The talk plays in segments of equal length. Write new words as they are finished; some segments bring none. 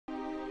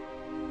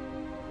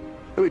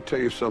Let me tell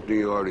you something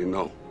you already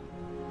know.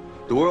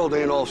 The world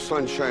ain't all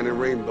sunshine and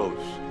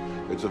rainbows.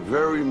 It's a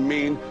very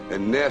mean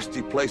and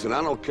nasty place, and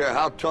I don't care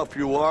how tough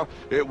you are,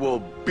 it will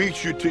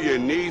beat you to your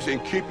knees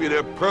and keep you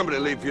there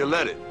permanently if you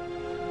let it.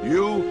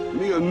 You,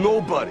 me, or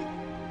nobody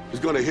is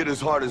gonna hit as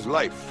hard as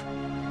life.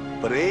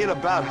 But it ain't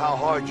about how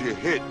hard you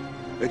hit.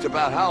 It's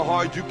about how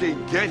hard you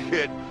can get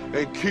hit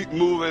and keep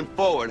moving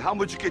forward. How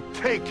much you can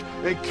take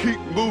and keep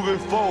moving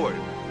forward.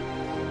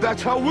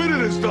 That's how winning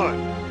is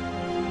done.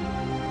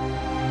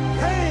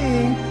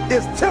 Pain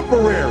is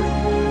temporary.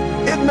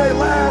 It may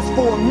last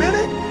for a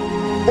minute,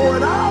 or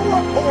an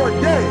hour, or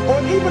a day, or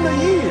even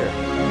a year.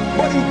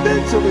 But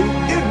eventually,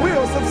 it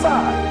will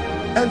subside,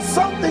 and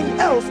something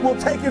else will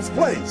take its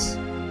place.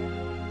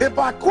 If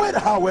I quit,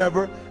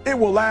 however, it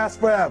will last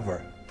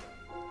forever.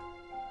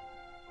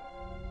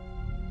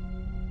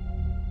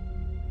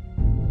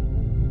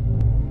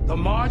 The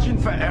margin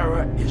for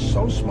error is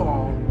so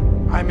small.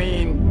 I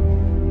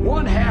mean,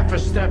 one half a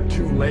step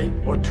too late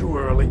or too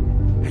early,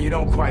 and you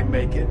don't quite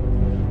make it.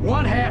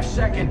 1/2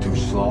 second too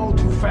slow,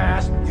 too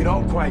fast, you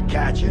don't quite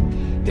catch it.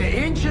 The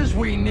inches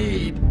we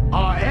need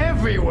are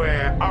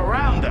everywhere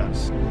around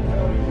us.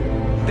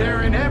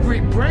 They're in every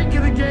break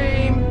of the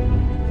game,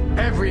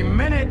 every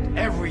minute,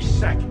 every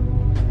second.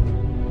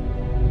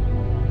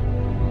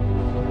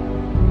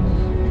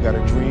 You got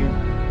a dream,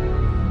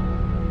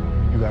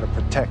 you got to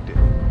protect it.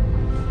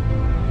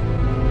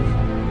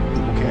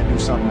 People can't do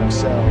something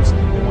themselves,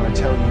 they want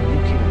to tell you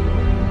you can't do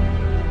it.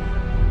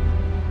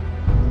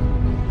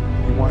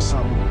 You want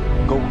something,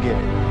 go get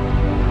it.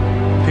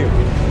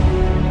 Period.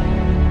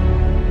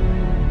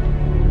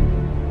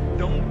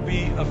 Don't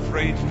be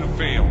afraid to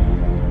fail.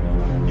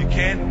 You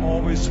can't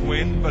always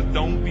win, but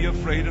don't be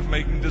afraid of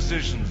making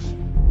decisions.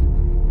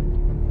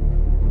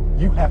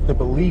 You have to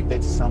believe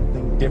that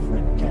something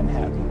different can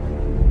happen.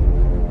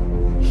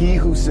 He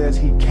who says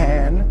he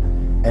can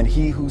and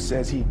he who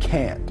says he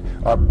can't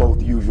are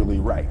both usually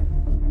right.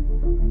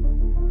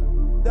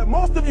 That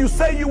most of you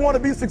say you want to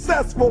be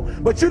successful,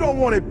 but you don't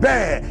want it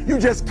bad. You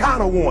just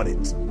kind of want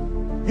it.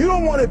 You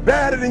don't want it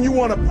badder than you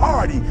want to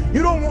party.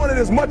 You don't want it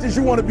as much as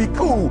you want to be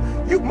cool.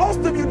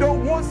 Most of you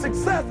don't want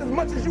success as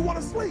much as you want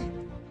to sleep.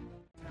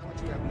 Talent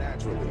you have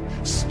naturally.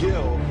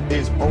 Skill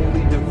is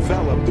only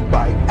developed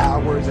by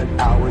hours and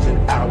hours and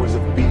hours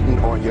of beating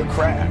on your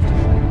craft.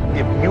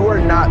 If you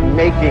are not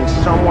making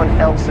someone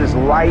else's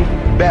life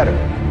better,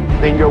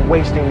 then you're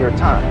wasting your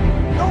time.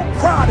 Don't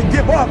cry to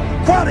give up.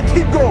 Cry to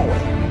keep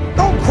going.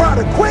 Don't cry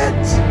to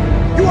quit.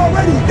 You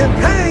already in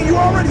pain. You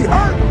already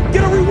hurt.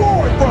 Get a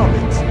reward from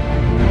it.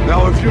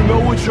 Now, if you know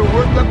what you're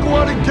worth, now go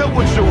out and get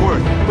what you're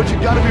worth. But you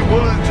gotta be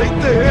willing to take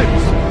the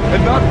hits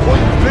and not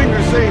point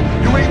fingers saying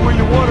you ain't where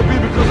you want to be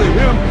because of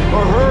him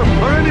or her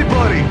or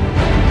anybody.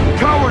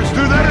 Cowards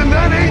do that, and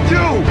that ain't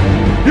you.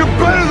 You're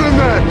better than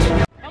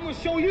that. I'm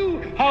gonna show you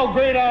how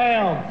great I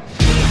am.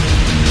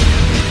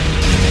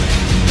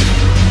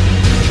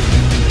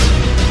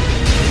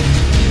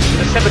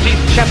 The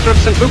 17th chapter of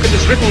St. Luke it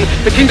is written,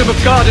 the kingdom of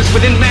God is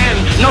within man,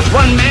 not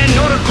one man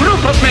nor a group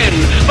of men,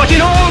 but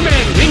in all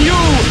men, in you.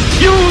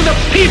 You, the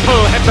people,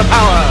 have the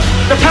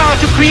power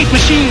to create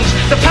machines,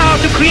 the power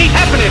to create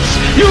happiness.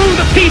 You,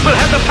 the people,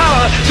 have the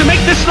power to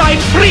make this life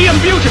free and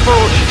beautiful,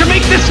 to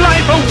make this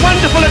life a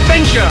wonderful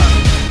adventure.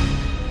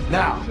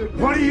 Now,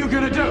 what are you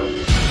gonna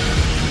do?